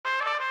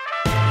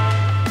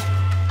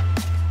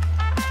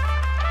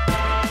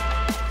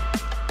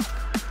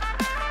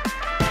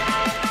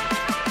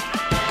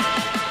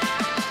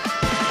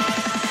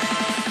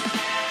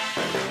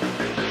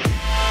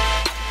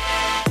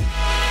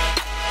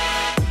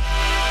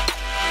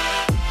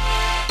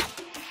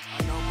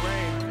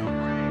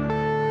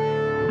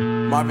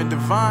Marvin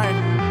Divine.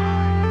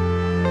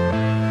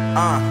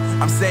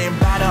 I'm saying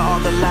bye to all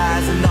the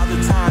lies and all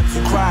the times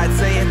you cried,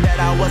 saying that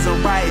I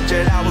wasn't right,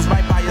 yet I was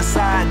right by your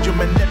side. You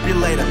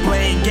manipulator,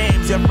 playing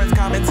games, your friends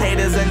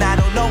commentators, and I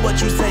don't know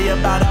what you say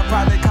about our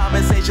private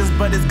conversations,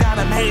 but it's got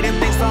them hating.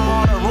 Thanks to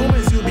all the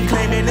rumors you be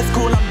claiming. It's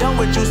cool, I'm done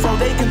with you, so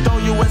they can throw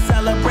you a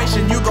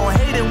celebration. You gon'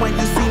 hate it when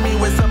you see me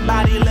with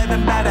somebody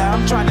living better.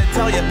 I'm trying to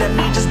tell you that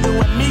me just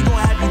doing me gon'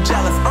 have you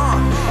jealous.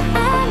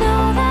 I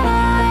know that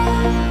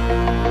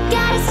I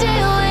gotta stay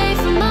away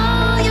from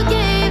all your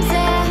games,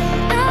 yeah.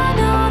 I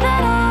know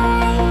that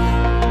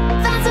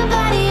I found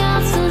somebody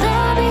else to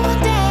love me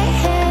one day,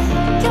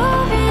 yeah.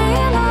 You'll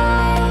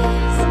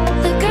realize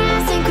the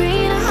grass ain't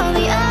greener on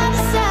the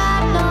other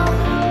side, no.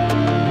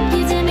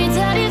 You did me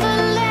dirty for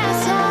the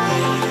last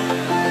time,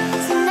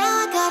 so now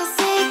I gotta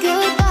say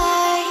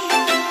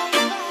goodbye.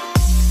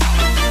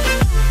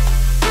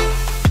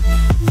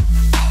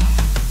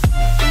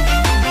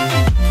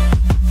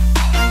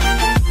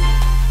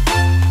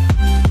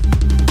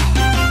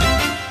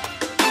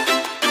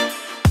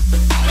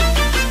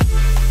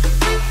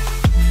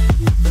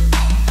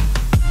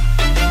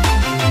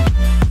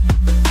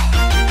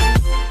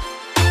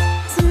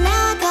 So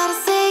now I gotta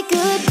say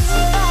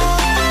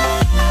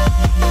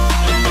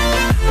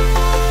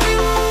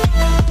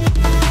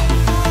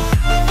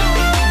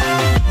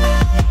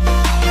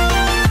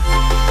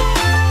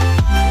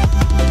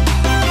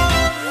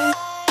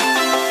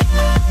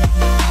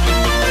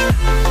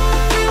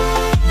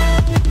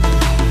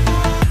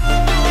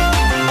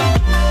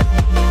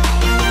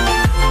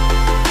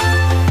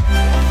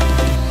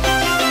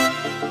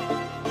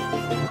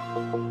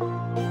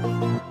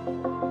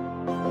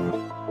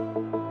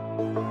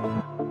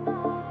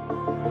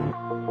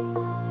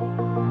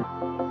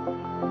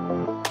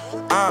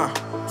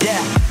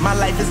Yeah, my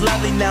life is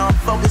lovely now, I'm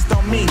focused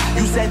on me.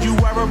 You said you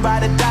were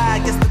about to die, I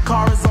guess the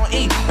car is on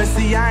E. But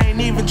see, I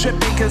ain't even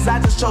tripping, cause I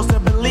just chose to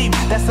believe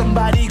that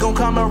somebody gon'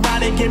 come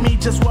around and give me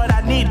just what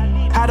I need.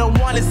 I don't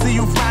wanna see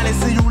you frowning,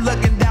 see you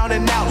looking down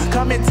and out,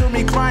 coming to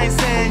me crying,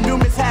 saying you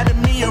miss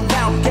having me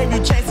around. Gave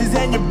you chances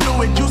and you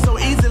blew it, you so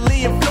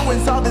easily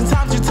influenced. All the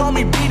times you told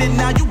me beat it,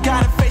 now you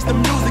gotta face the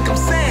music. I'm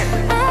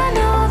saying I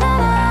know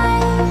that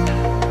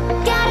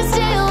I gotta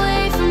stay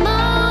away from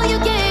all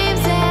your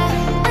games,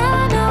 yeah.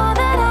 I know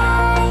that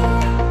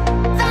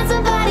I found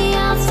somebody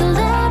else to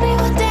love me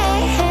one day,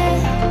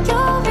 yeah.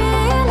 You'll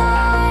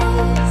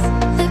realize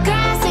the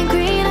grass ain't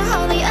greener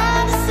on the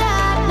other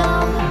side, no.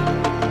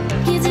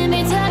 You did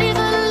me dirty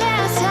for the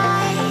last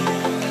time,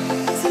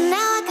 so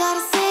now I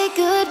gotta say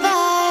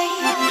goodbye.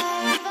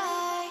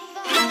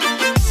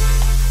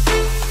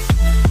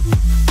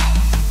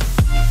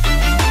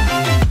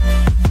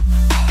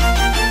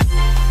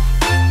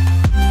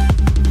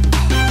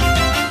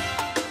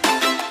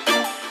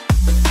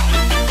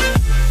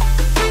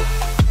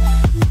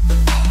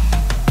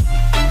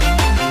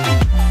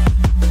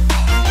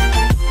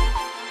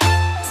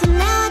 So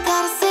now I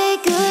gotta say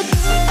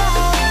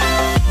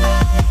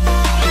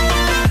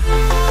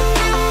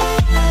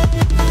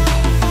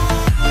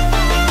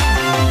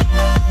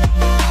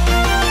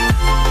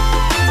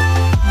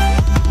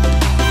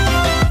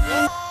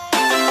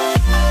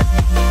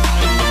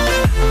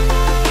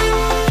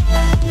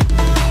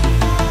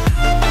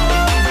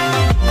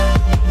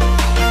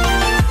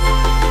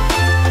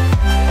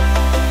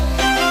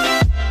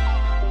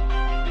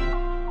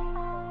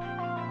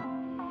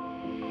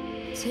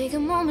Take a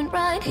moment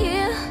right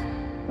here,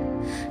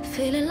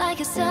 feeling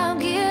like it's out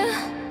gear,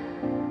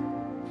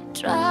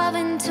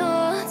 driving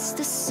towards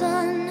the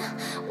sun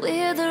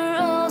with a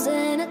rose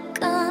and a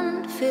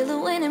gun. Feel the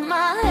wind in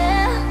my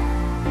hair,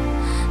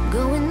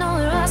 going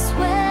nowhere I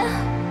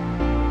swear,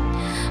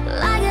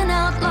 like an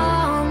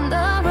outlaw on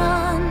the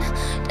run.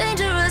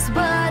 Dangerous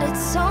but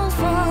it's so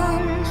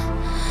fun,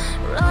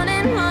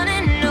 running,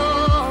 running,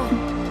 no.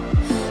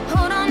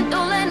 Hold on,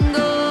 don't let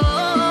go.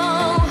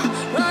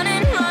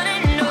 Running,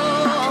 running,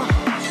 no.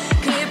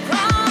 Keep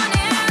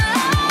running.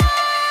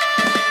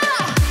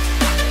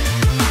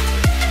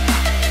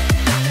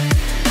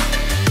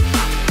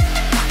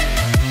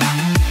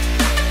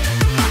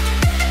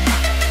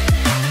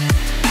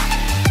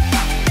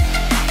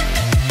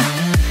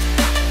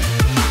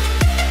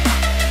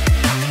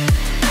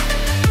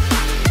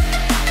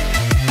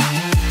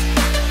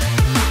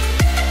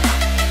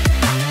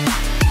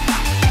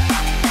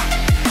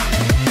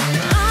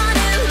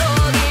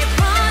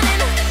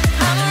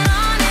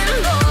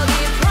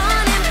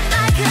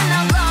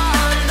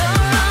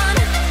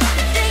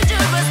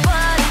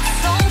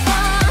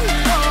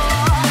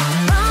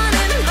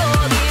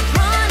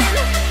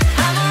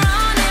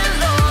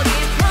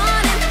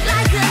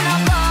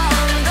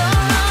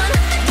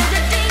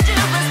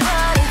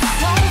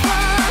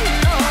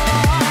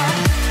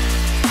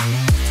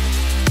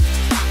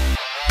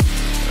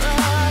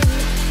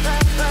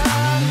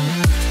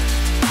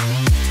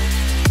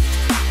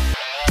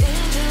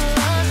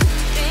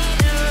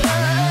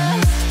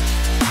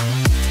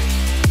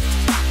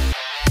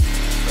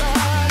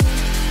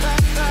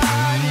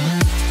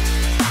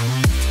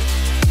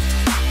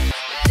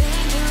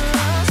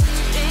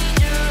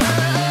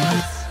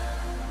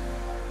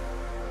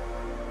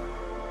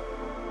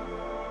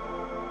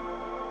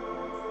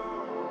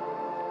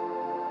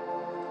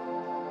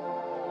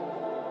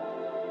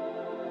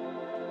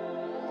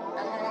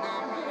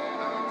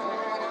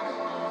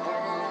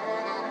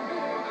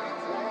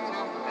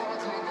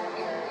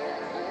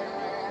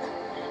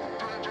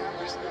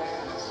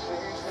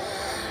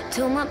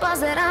 Told my boss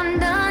that I'm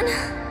done.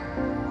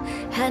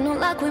 Had no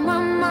luck with my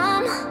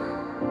mom.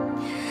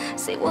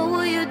 Say, what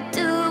will you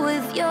do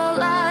with your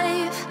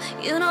life?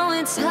 You know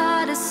it's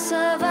hard to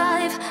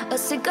survive. A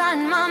cigar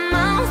in my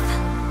mouth.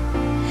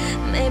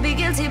 Maybe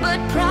guilty but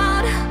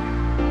proud.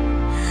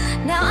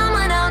 Now I'm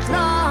an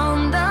outlaw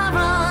on the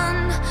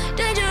run.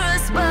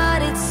 Dangerous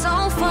but it's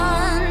so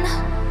fun.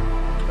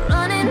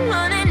 Running,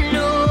 running,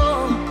 no.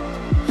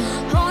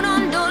 Hold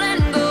on, don't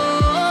let go.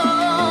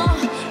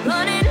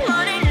 Running,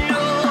 running,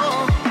 no.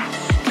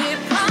 Keep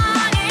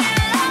running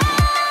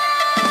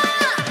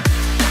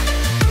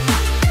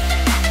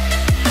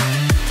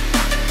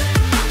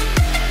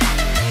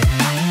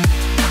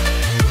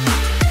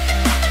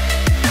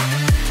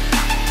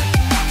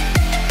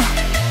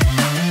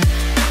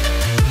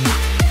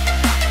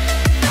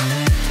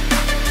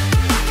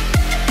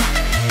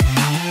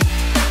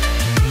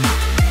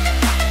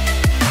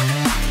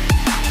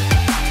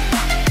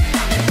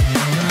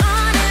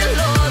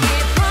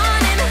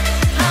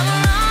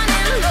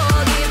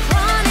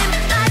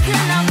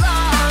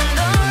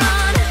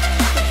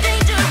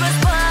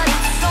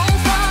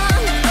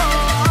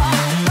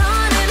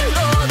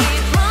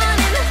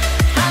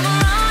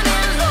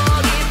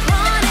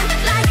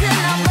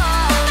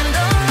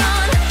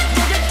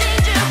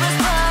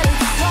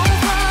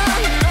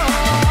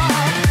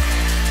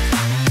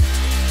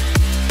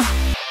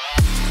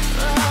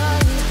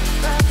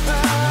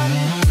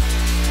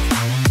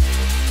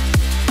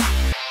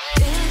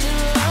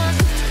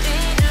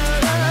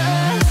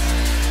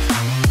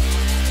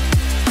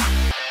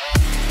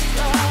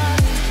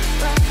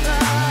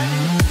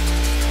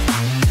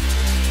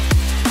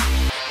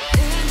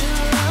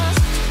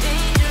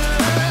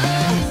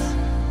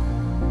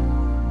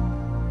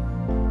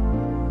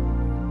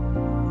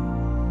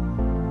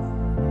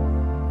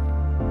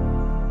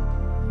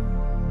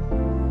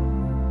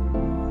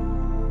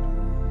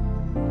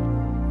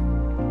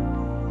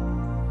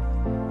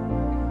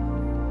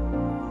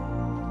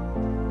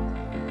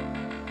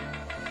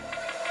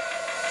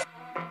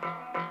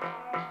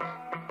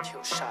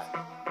shot.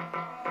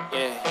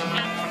 Yeah.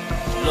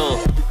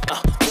 Look,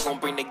 we gon'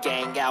 bring the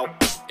gang out.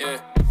 Yeah.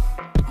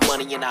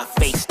 Money in our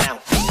face now.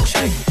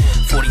 Check.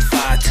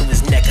 45 to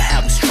his neck, I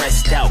have him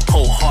stressed out.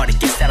 Cold hearted,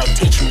 guess that'll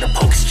teach him to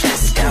poke his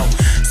chest out.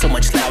 So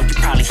much loud, you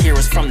probably hear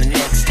us from the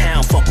next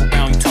town. Fuck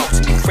around, you talk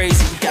to me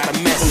crazy, you got a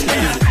mess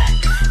now.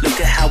 Look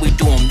at how we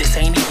do him, this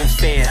ain't even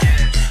fair.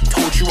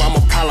 Told you I'm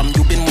a problem,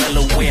 you been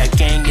well aware.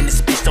 Gang in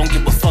this bitch, don't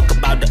give a fuck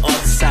about the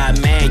other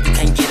side, man. You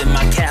can't get in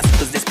my castle,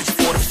 cause this bitch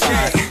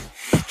fortified.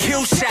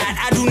 Kill shot,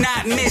 I do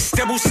not miss.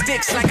 Double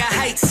sticks like a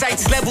height,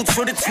 sights leveled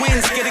for the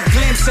twins. Get a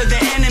glimpse of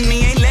the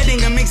enemy, ain't letting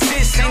them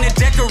exist. Ain't a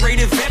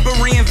decorative, ever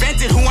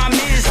reinvented who I'm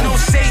is. No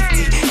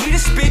safety, he the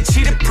spit,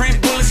 she the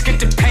print, bullets get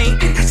the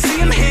painting. See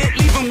him hit,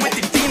 leave him with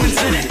the demons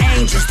and the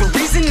angels. The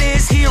reason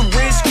is he a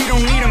risk, we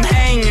don't need him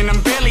hanging. I'm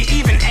barely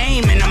even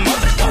aiming, I'm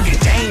motherfucking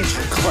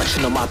dangerous.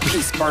 Clutching on my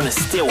piece, burning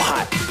still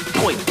hot.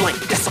 Point blank,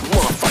 that's a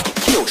motherfucking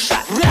kill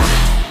shot.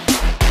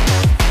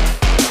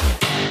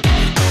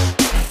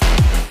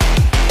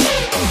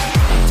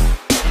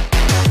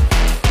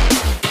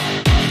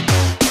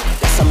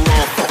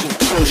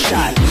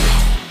 Shot.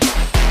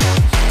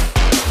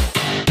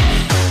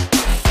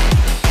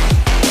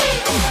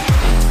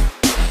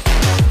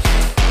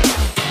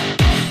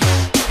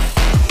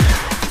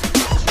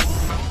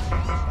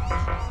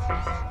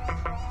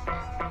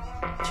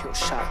 Kill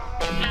shot.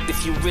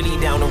 If you really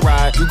down to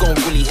ride, you gon'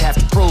 really have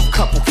to prove.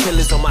 Couple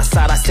killers on my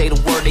side, I say the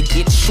word, they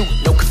get shoot.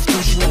 No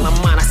confusion in my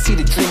mind, I see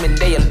the dream and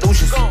they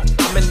illusions.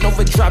 I'm in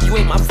overdrive, you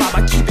ain't my vibe,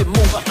 I keep it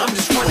moving. I'm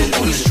just running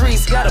through these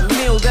streets, got a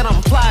meal that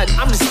I'm plotting.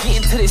 I'm just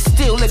getting to this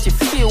still, let you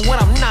feel when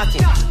I'm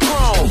knocking.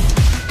 Bro,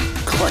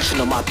 clutching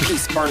on my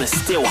piece, burning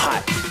still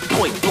hot.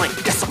 Point blank,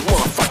 that's a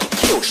motherfucking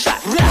kill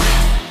shot.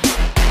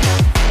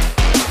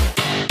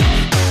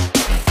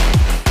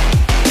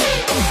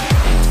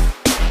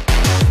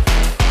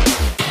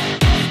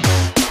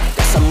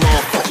 That's a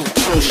motherfucking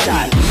kill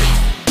shot.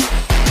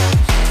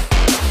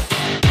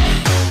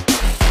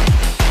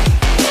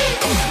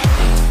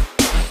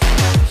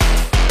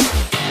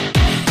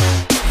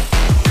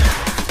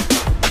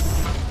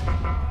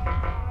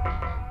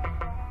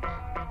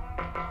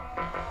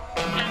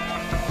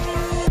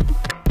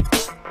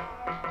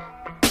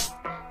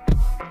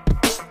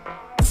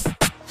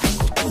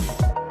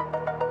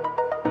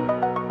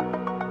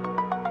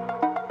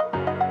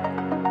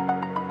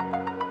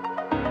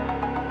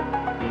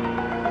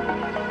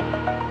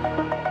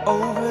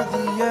 Over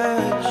the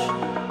edge,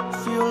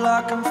 feel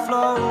like I'm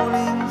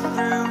floating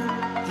through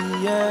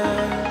the air.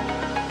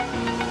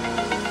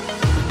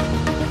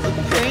 The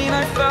pain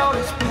I felt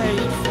is